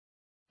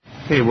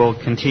Okay, we'll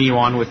continue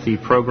on with the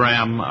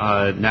program.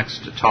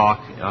 Next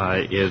talk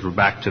is we're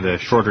back to the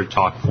shorter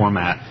talk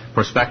format.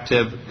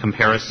 Prospective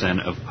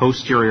comparison of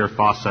posterior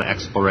fossa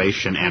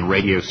exploration and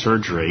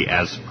radiosurgery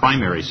as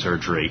primary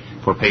surgery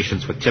for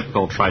patients with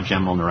typical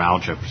trigeminal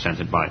neuralgia,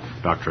 presented by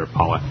Dr.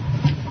 Pollack.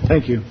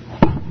 Thank you.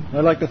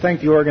 I'd like to thank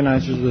the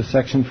organizers of this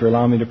section for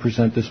allowing me to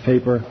present this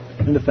paper,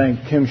 and to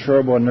thank Kim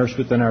Sherbo, a nurse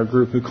within our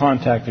group, who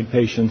contacted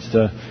patients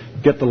to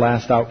get the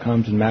last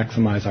outcomes and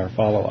maximize our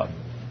follow-up.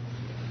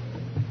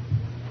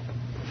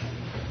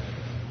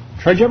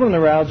 Trigeminal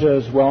neuralgia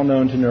is well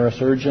known to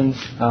neurosurgeons.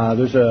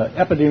 There's an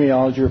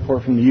epidemiology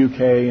report from the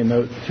UK in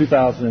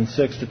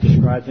 2006 that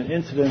describes an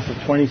incidence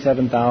of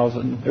 27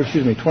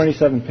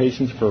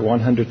 patients per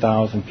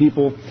 100,000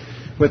 people,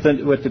 with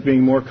it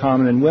being more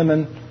common in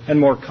women and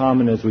more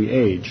common as we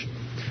age.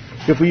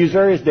 If we use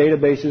various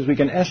databases, we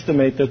can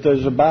estimate that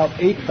there's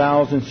about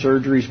 8,000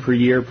 surgeries per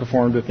year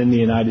performed within the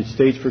United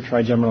States for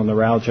trigeminal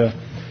neuralgia,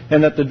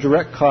 and that the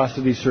direct cost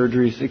of these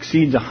surgeries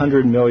exceeds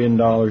 $100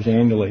 million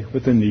annually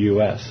within the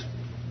U.S.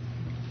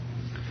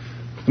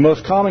 The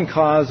most common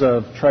cause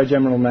of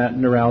trigeminal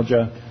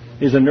neuralgia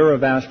is a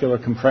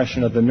neurovascular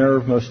compression of the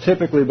nerve, most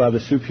typically by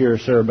the superior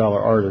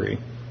cerebellar artery.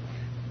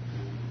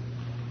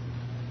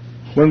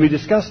 When we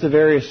discuss the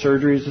various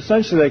surgeries,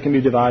 essentially they can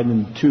be divided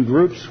into two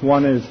groups.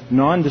 One is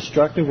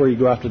non-destructive, where you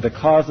go after the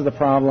cause of the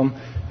problem,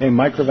 a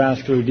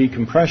microvascular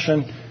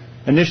decompression,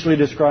 initially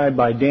described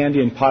by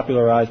Dandy and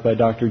popularized by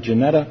Dr.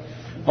 Janetta.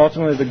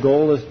 Ultimately, the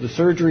goal is the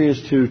surgery is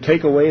to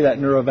take away that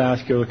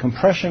neurovascular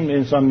compression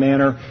in some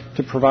manner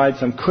to provide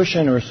some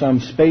cushion or some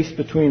space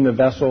between the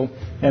vessel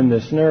and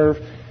this nerve.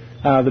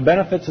 The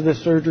benefits of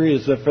this surgery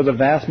is that for the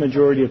vast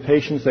majority of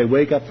patients, they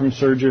wake up from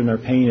surgery and their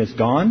pain is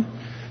gone.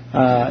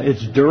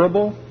 It's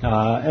durable,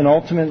 and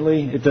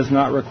ultimately it does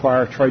not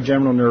require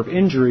trigeminal nerve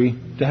injury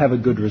to have a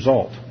good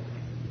result.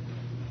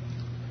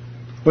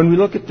 When we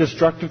look at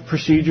destructive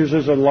procedures,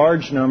 there's a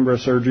large number of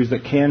surgeries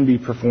that can be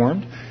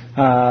performed.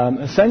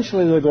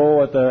 Essentially, the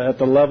goal at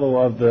the level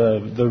of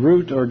the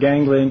root or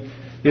ganglion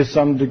is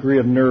some degree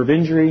of nerve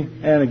injury,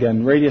 and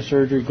again,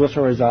 radiosurgery,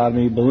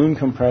 glycerrhizotomy, balloon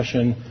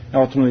compression,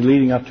 ultimately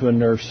leading up to a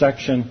nerve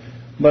section.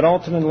 But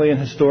ultimately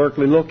and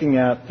historically, looking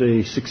at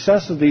the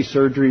success of these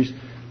surgeries,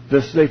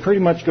 they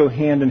pretty much go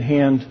hand in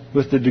hand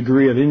with the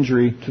degree of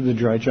injury to the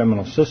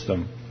trigeminal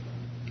system.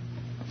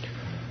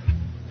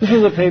 This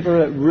is a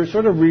paper that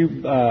sort of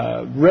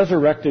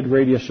resurrected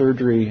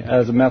radiosurgery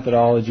as a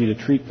methodology to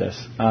treat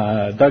this.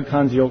 Doug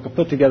Konzioka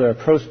put together a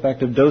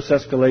prospective dose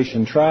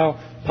escalation trial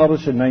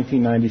published in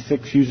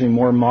 1996 using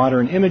more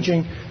modern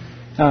imaging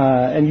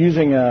and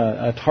using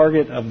a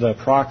target of the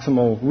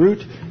proximal root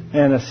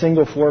and a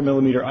single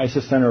 4-millimeter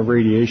isocenter of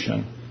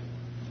radiation.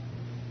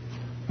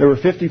 There were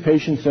 50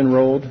 patients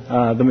enrolled.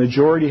 The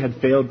majority had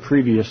failed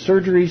previous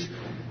surgeries.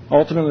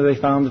 Ultimately,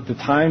 they found that the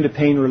time to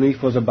pain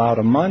relief was about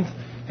a month,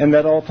 and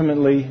that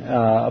ultimately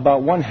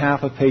about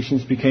one-half of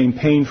patients became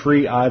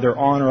pain-free either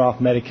on or off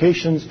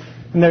medications,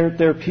 and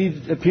there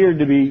appeared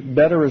to be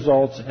better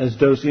results as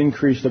dose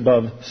increased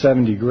above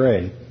 70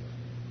 gray.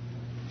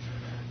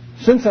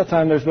 Since that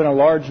time, there's been a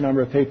large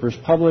number of papers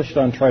published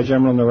on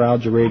trigeminal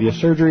neuralgia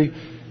radiosurgery,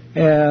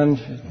 and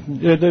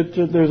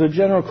there's a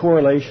general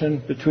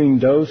correlation between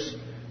dose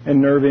and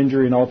nerve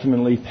injury and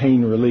ultimately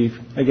pain relief,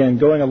 again,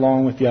 going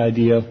along with the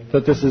idea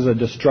that this is a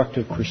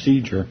destructive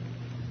procedure.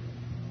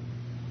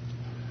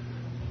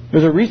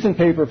 There's a recent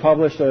paper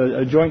published,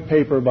 a joint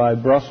paper by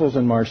Brussels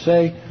and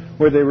Marseille,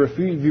 where they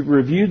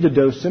reviewed the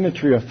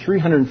dosimetry of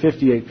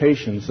 358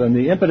 patients. And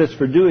the impetus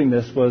for doing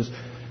this was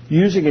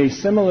using a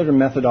similar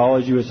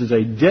methodology, which is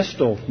a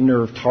distal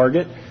nerve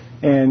target,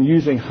 and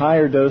using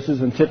higher doses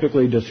than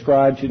typically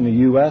described in the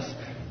U.S.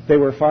 They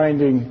were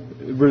finding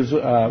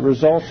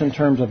results in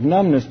terms of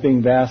numbness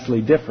being vastly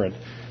different.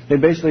 They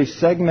basically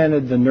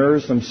segmented the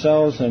nerves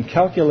themselves and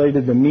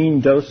calculated the mean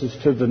doses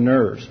to the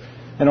nerves,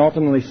 and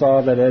ultimately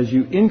saw that as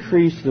you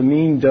increase the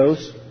mean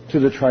dose to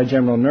the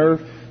trigeminal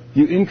nerve,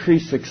 you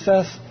increase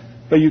success,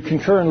 but you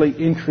concurrently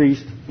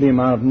increase the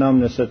amount of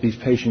numbness that these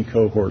patient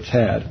cohorts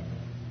had.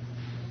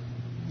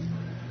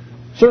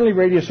 Certainly,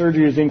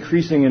 radiosurgery is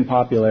increasing in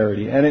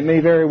popularity, and it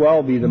may very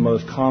well be the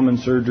most common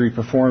surgery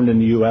performed in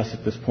the U.S.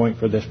 at this point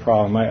for this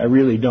problem. I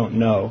really don't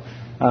know.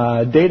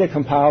 Data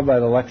compiled by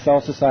the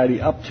Lexell Society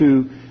up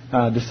to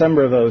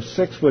December of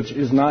 2006, which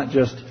is not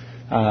just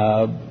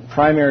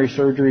primary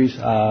surgeries,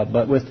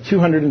 but with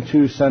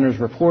 202 centers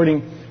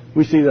reporting,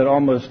 we see that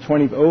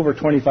over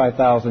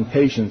 25,000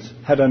 patients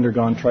had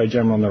undergone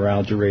trigeminal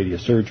neuralgia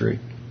radiosurgery.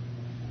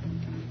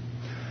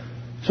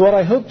 So what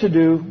I hope to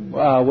do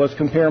was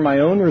compare my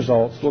own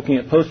results looking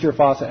at posterior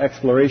fossa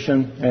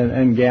exploration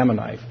and gamma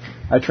knife.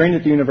 I trained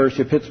at the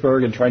University of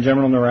Pittsburgh in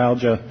trigeminal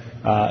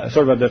neuralgia,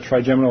 sort of the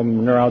trigeminal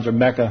neuralgia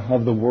mecca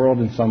of the world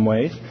in some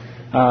ways.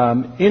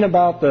 In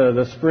about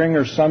the spring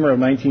or summer of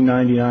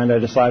 1999, I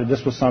decided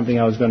this was something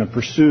I was going to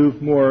pursue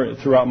more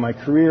throughout my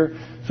career.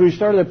 So we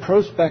started a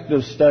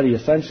prospective study,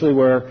 essentially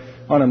where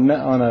on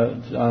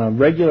a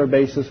regular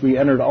basis we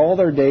entered all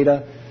their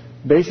data,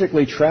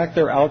 basically tracked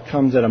their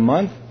outcomes at a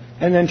month,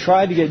 and then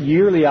tried to get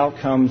yearly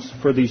outcomes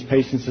for these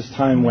patients as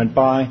time went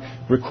by,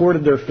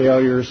 recorded their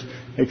failures,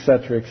 et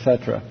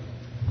cetera.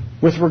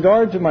 With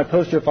regard to my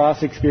posterior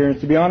fossa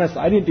experience, to be honest,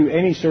 I didn't do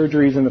any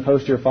surgeries in the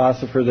posterior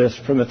fossa for this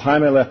from the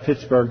time I left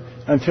Pittsburgh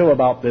until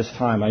about this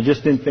time. I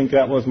just didn't think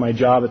that was my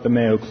job at the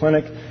Mayo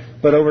Clinic,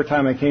 but over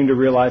time I came to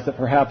realize that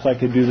perhaps I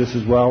could do this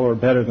as well or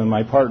better than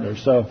my partner.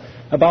 So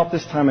about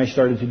this time I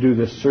started to do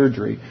this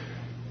surgery.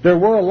 There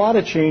were a lot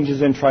of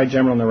changes in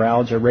trigeminal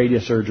neuralgia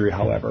radiosurgery,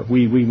 however.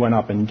 We went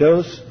up in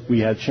dose. We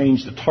had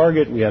changed the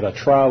target. We had a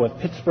trial at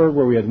Pittsburgh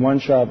where we had 1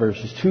 shot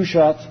versus 2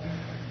 shots.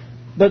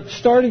 But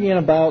starting in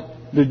about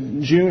the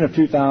June of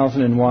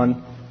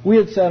 2001, we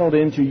had settled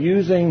into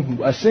using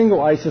a single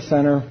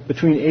isocenter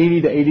between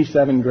 80 to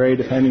 87 gray,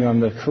 depending on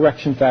the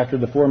correction factor,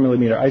 the 4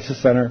 millimeter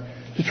isocenter,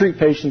 to treat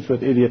patients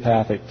with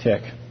idiopathic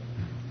tic.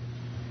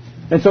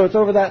 And so it's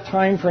over that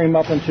time frame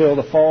up until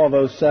the fall of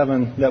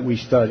 2007 that we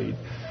studied.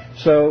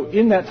 So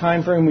in that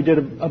time frame, we did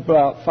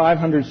about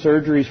 500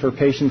 surgeries for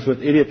patients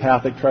with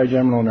idiopathic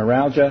trigeminal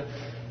neuralgia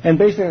and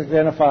basically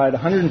identified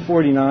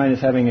 149 as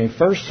having a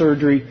first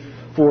surgery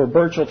for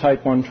Burchell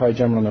type 1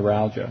 trigeminal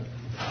neuralgia.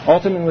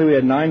 Ultimately, we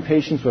had 9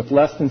 patients with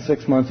less than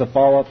 6 months of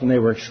follow-up, and they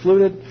were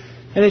excluded.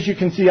 And as you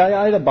can see,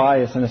 I had a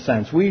bias in a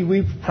sense.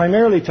 We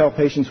primarily tell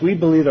patients we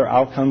believe their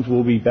outcomes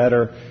will be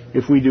better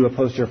if we do a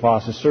posterior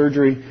fossa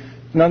surgery.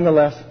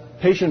 Nonetheless,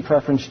 patient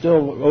preference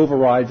still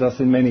overrides us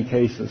in many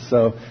cases.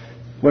 So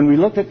when we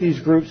looked at these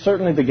groups,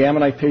 certainly the Gamma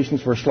Knife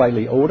patients were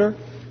slightly older,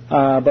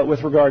 but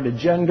with regard to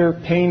gender,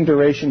 pain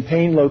duration,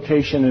 pain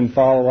location, and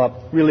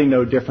follow-up, really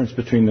no difference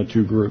between the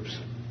two groups.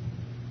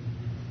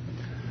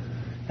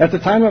 At the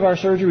time of our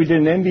surgery, we did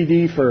an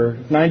MBD for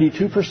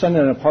 92%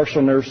 and a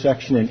partial nerve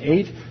section in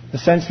 8.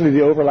 Essentially,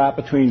 the overlap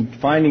between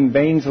finding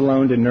veins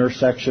alone and nerve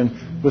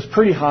section was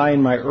pretty high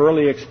in my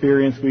early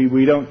experience.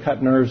 We don't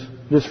cut nerves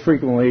this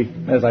frequently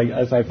as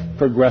I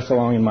progress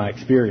along in my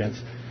experience.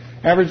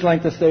 Average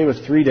length of stay was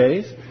 3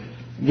 days.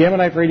 Gamma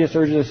Knife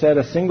radiosurgery said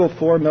a single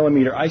 4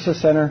 millimeter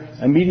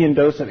isocenter, a median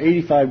dose of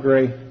 85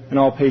 gray, and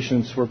all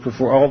patients were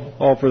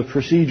all for the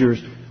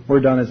procedures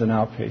were done as an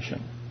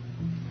outpatient.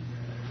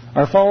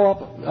 Our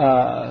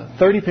follow-up,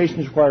 30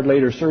 patients required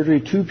later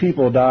surgery. 2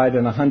 people died,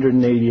 and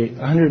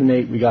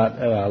 108 we got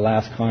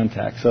last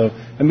contact. So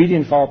a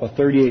median follow-up of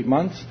 38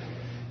 months.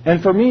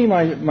 And for me,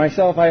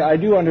 myself, I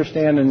do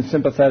understand and am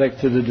sympathetic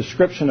to the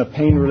description of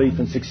pain relief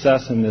and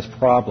success in this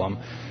problem.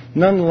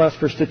 Nonetheless,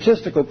 for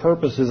statistical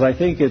purposes, I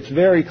think it's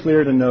very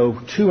clear to know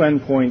 2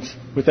 endpoints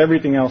with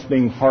everything else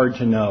being hard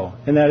to know.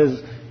 And that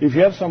is, if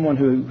you have someone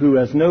who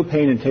has no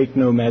pain and take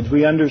no meds,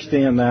 we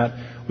understand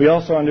that. We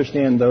also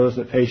understand those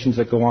patients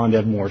that go on to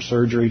have more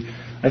surgery.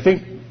 I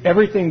think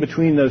everything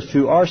between those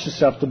two are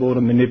susceptible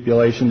to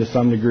manipulation to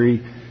some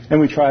degree, and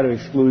we try to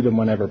exclude them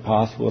whenever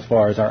possible as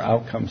far as our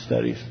outcome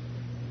studies.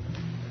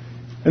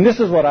 And this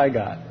is what I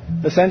got.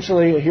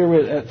 Essentially, here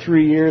at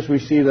 3 years, we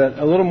see that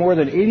a little more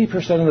than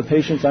 80% of the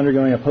patients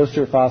undergoing a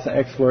posterior fossa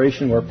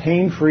exploration were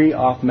pain-free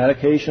off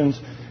medications,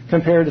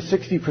 compared to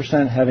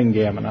 60% having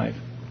Gamma Knife.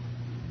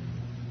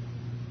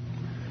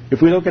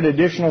 If we look at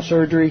additional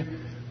surgery,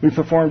 we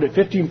performed it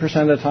 15%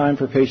 of the time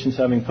for patients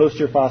having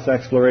posterior fossa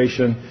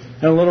exploration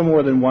and a little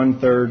more than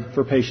 1/3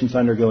 for patients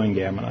undergoing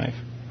Gamma Knife.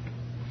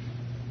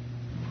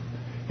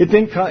 But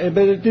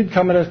it did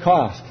come at a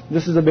cost.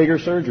 This is a bigger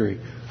surgery.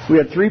 We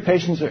had 3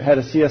 patients that had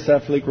a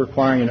CSF leak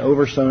requiring an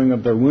oversewing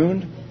of their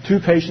wound. 2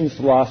 patients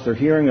lost their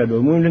hearing, had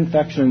a wound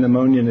infection and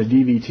pneumonia in the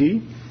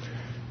DVT.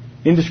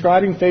 In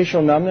describing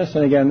facial numbness,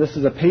 and again, this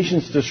is a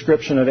patient's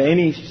description of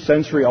any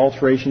sensory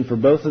alteration for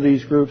both of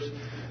these groups,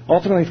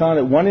 ultimately found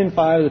that 1 in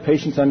 5 of the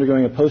patients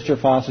undergoing a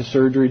posterior fossa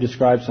surgery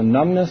described some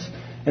numbness,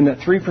 and that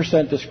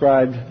 3%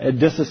 described a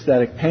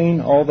dysesthetic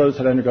pain. All those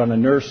had undergone a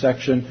nerve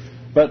section.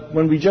 But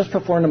when we just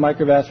performed a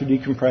microvascular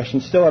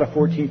decompression, still had a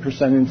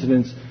 14%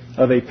 incidence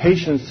of a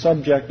patient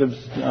subjectively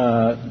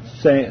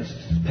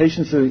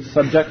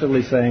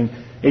saying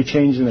a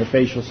change in their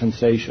facial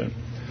sensation.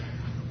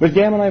 With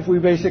Gamma Knife, we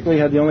basically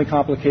had the only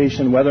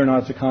complication, whether or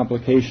not it's a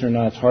complication or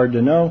not, it's hard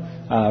to know,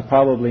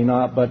 probably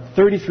not, but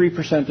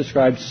 33%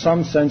 described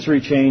some sensory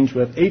change,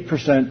 with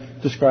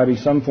 8% describing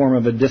some form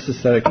of a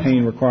dysesthetic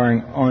pain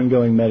requiring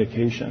ongoing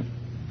medication.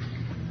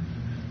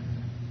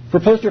 For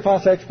posterior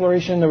fossa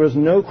exploration, there was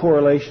no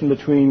correlation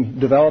between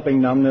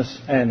developing numbness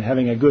and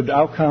having a good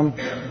outcome,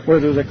 where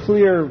there was a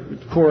clear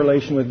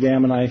correlation with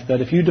Gamma Knife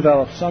that if you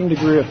develop some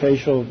degree of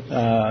facial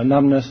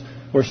numbness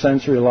or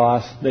sensory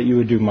loss, that you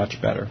would do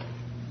much better.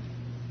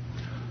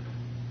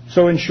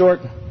 So in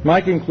short,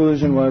 my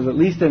conclusion was, at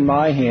least in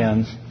my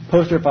hands,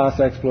 posterior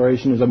fossa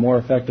exploration is a more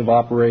effective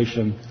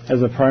operation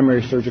as a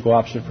primary surgical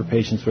option for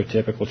patients with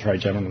typical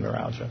trigeminal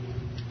neuralgia.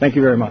 Thank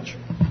you very much.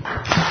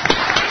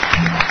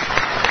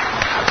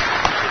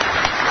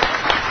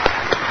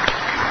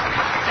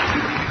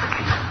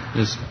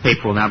 This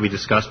paper will now be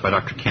discussed by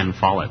Dr. Ken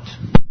Follett.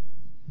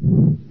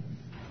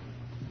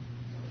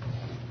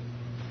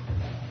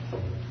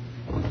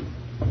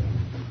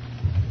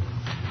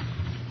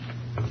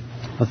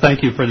 Well,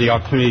 thank you for the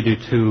opportunity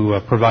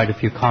to provide a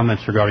few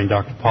comments regarding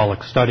Dr.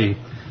 Pollack's study.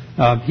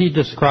 He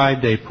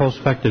described a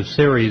prospective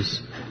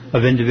series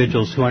of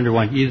individuals who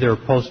underwent either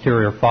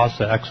posterior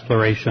fossa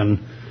exploration,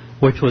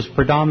 which was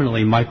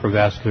predominantly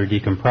microvascular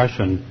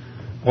decompression,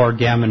 or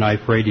gamma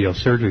knife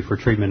radiosurgery for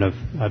treatment of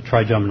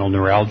trigeminal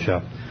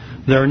neuralgia.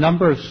 There are a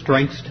number of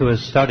strengths to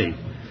his study.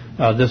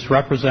 This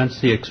represents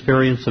the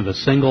experience of a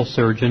single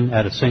surgeon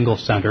at a single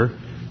center,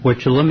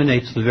 which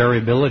eliminates the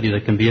variability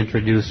that can be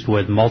introduced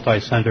with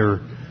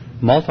multi-center,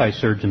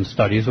 multi-surgeon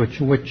studies,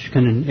 which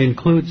can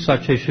include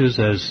such issues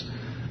as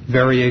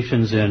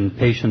variations in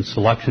patient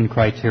selection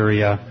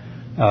criteria,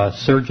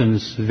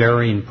 surgeons'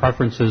 varying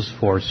preferences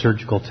for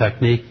surgical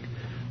technique,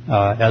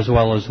 as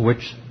well as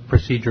which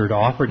procedure to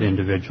offer to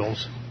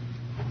individuals.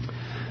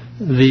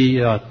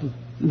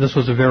 This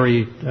was a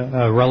very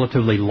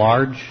relatively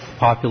large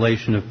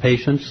population of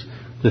patients.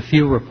 The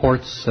few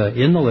reports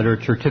in the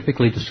literature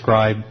typically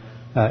describe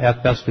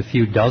at best a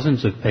few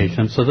dozens of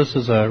patients. So this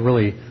is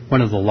really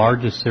one of the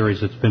largest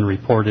series that's been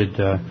reported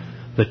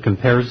that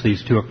compares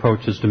these two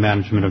approaches to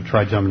management of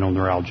trigeminal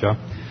neuralgia.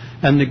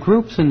 And the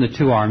groups in the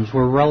two arms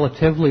were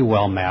relatively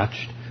well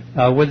matched,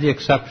 with the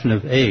exception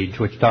of age,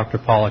 which Dr.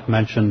 Pollack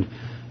mentioned.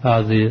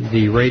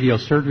 The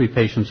radiosurgery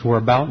patients were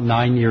about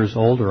 9 years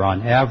older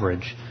on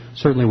average.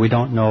 Certainly we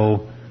don't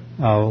know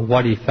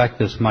what effect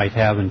this might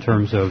have in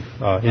terms of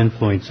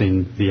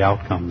influencing the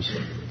outcomes.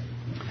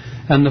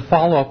 And the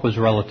follow-up was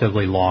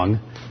relatively long.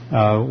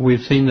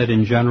 We've seen that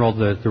in general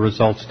the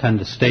results tend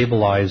to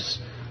stabilize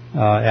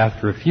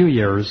after a few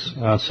years,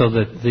 so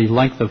that the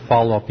length of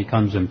follow-up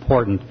becomes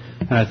important.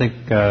 And I think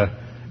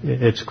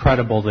it's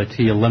credible that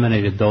he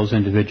eliminated those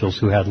individuals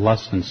who had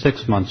less than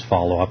 6 months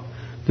follow-up.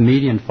 The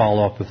median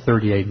follow-up of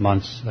 38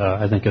 months,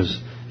 I think,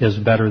 is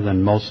better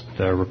than most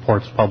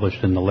reports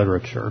published in the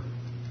literature.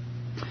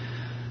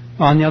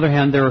 On the other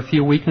hand, there are a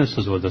few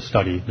weaknesses with the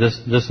study.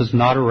 This is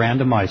not a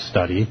randomized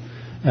study,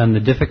 and the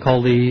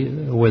difficulty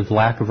with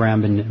lack of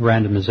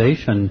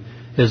randomization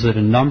is that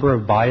a number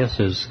of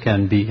biases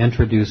can be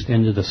introduced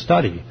into the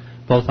study,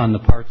 both on the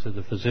parts of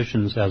the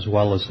physicians as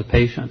well as the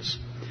patients.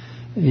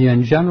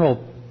 In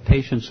general,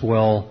 patients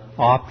will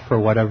opt for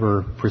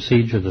whatever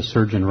procedure the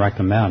surgeon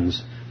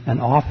recommends, and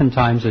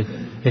oftentimes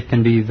it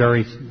can be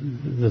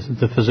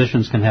the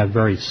physicians can have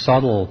very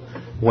subtle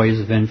ways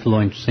of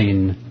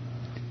influencing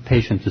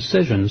patient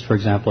decisions. For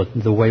example,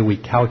 the way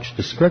we couch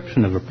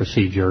description of a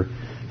procedure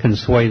can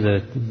sway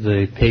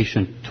the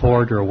patient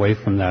toward or away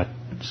from that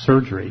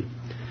surgery.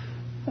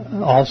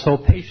 Also,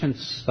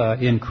 patients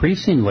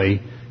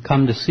increasingly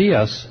come to see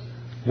us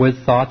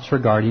with thoughts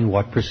regarding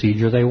what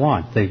procedure they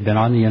want. They've been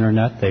on the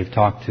internet, they've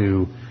talked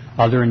to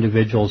other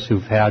individuals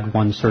who've had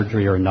one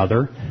surgery or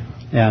another,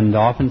 and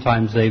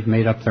oftentimes they've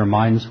made up their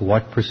minds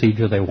what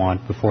procedure they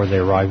want before they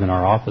arrive in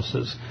our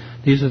offices.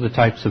 These are the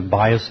types of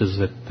biases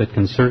that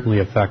can certainly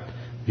affect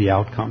the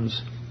outcomes.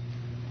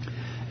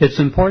 It's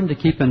important to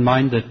keep in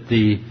mind that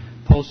the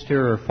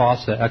posterior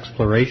fossa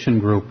exploration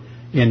group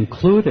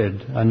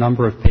included a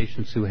number of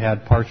patients who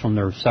had partial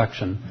nerve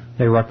section.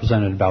 They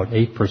represented about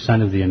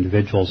 8% of the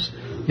individuals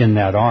in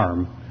that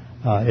arm.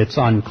 It's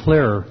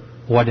unclear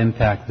what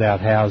impact that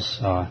has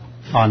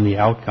on the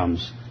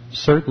outcomes.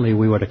 Certainly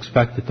we would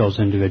expect that those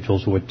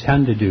individuals would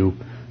tend to do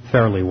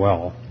fairly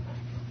well.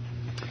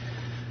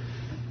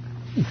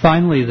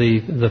 Finally,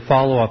 the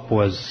follow-up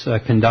was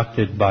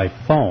conducted by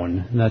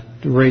phone. That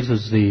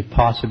raises the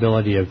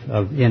possibility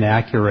of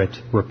inaccurate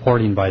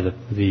reporting by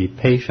the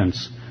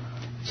patients.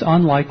 It's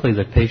unlikely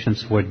that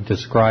patients would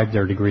describe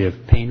their degree of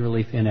pain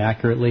relief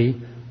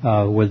inaccurately,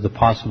 with the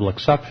possible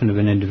exception of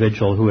an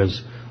individual who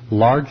is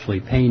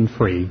largely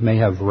pain-free, may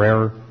have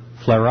rare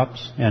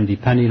flare-ups, and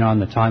depending on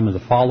the time of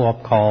the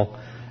follow-up call,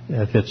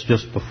 if it's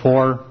just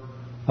before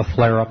a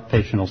flare-up,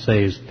 patient will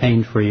say is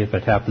pain-free. If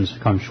it happens to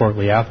come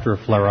shortly after a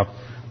flare-up,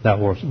 that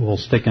will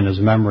stick in his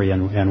memory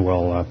and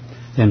will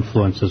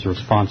influence his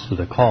response to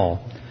the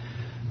call.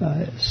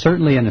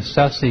 Certainly in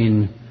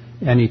assessing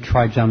any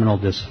trigeminal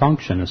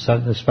dysfunction,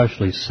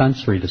 especially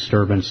sensory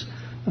disturbance,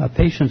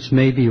 patients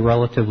may be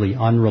relatively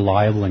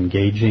unreliable in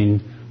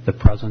gauging the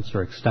presence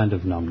or extent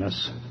of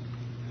numbness.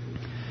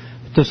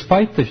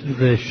 Despite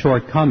the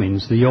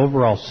shortcomings, the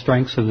overall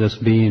strengths of this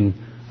being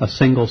a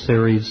single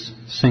center,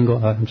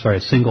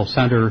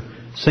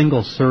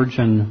 single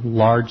surgeon,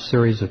 large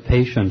series of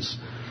patients,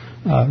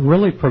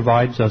 really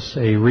provides us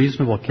a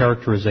reasonable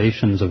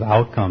characterizations of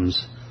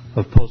outcomes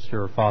of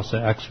posterior fossa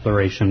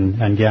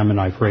exploration and gamma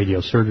knife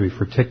radiosurgery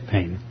for tick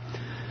pain.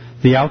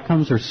 The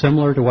outcomes are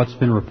similar to what's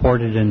been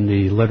reported in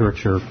the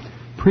literature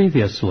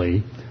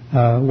previously,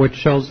 which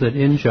shows that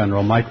in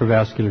general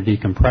microvascular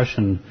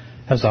decompression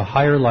has a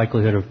higher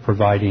likelihood of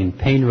providing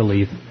pain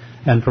relief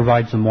and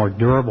provides a more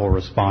durable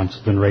response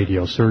than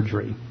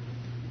radiosurgery.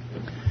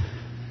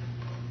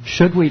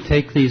 Should we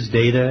take these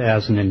data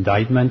as an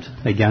indictment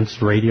against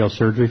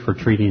radiosurgery for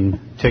treating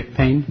tick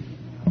pain?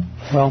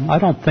 Well, I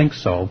don't think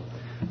so.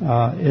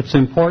 It's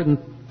important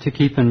to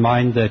keep in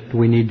mind that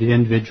we need to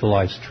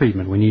individualize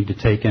treatment. We need to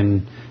take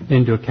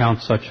into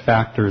account such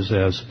factors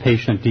as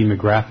patient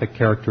demographic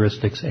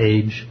characteristics,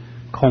 age,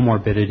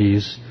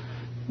 comorbidities,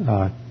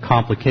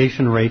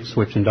 complication rates,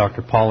 which in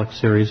Dr. Pollack's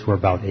series were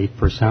about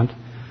 8%.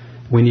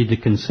 We need to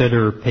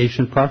consider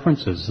patient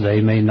preferences.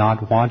 They may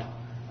not want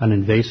an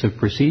invasive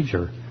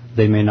procedure.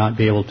 They may not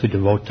be able to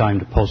devote time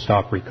to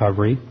post-op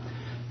recovery.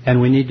 And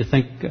we need to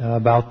think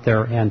about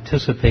their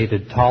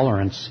anticipated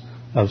tolerance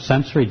of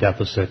sensory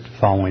deficit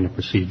following a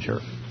procedure.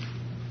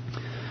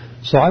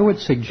 So I would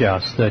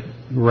suggest that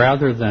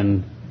rather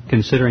than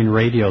considering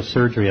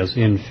radiosurgery as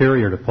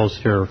inferior to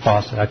posterior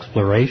fossa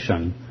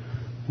exploration,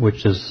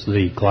 which is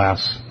the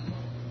glass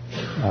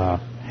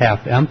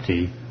half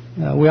empty,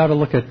 we ought to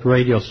look at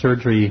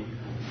radiosurgery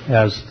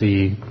as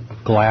the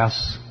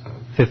glass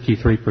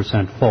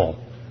 53%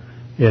 full.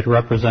 It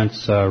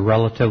represents a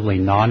relatively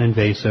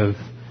non-invasive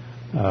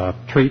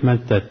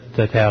treatment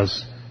that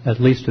has at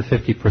least a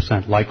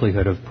 50%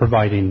 likelihood of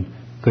providing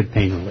good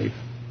pain relief.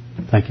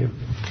 Thank you.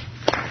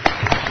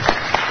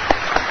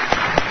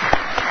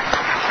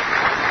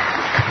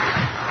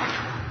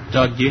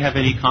 Doug, do you have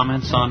any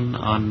comments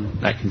on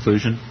that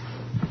conclusion?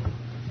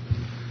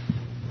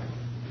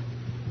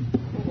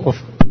 Well,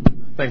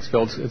 thanks,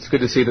 Phil. It's good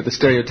to see that the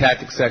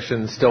stereotactic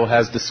section still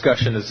has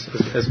discussion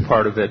as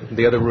part of it.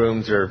 The other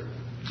rooms are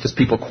just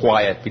people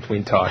quiet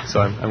between talks,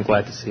 so I'm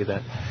glad to see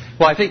that.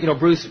 Well, I think,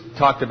 Bruce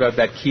talked about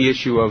that key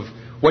issue of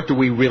what do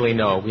we really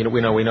know? We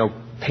know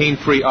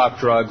pain-free op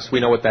drugs. We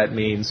know what that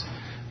means.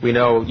 We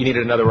know you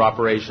needed another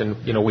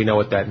operation. We know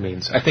what that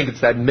means. I think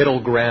it's that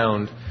middle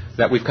ground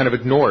that we've kind of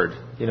ignored,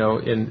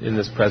 in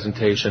this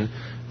presentation.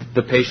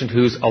 The patient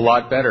who's a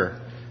lot better,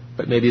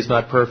 but maybe is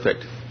not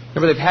perfect.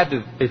 Remember,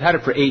 they've had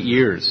it for 8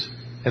 years,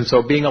 and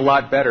so being a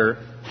lot better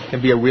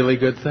can be a really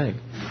good thing.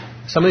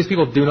 Some of these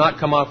people do not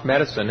come off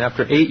medicine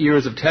after 8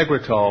 years of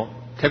Tegretol.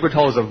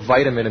 Tegretol is a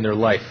vitamin in their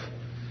life,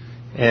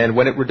 and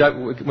when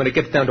it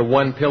gets down to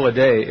one pill a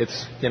day,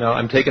 it's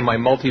I'm taking my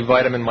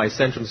multivitamin, my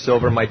Centrum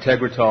Silver, my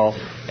Tegretol,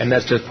 and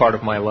that's just part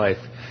of my life.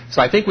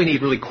 So I think we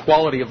need really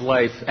quality of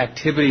life,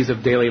 activities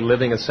of daily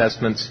living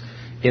assessments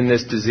in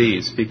this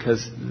disease,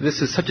 because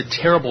this is such a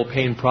terrible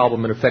pain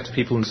problem. It affects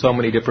people in so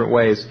many different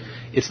ways.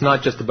 It's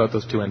not just about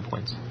those two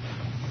endpoints.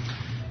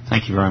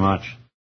 Thank you very much.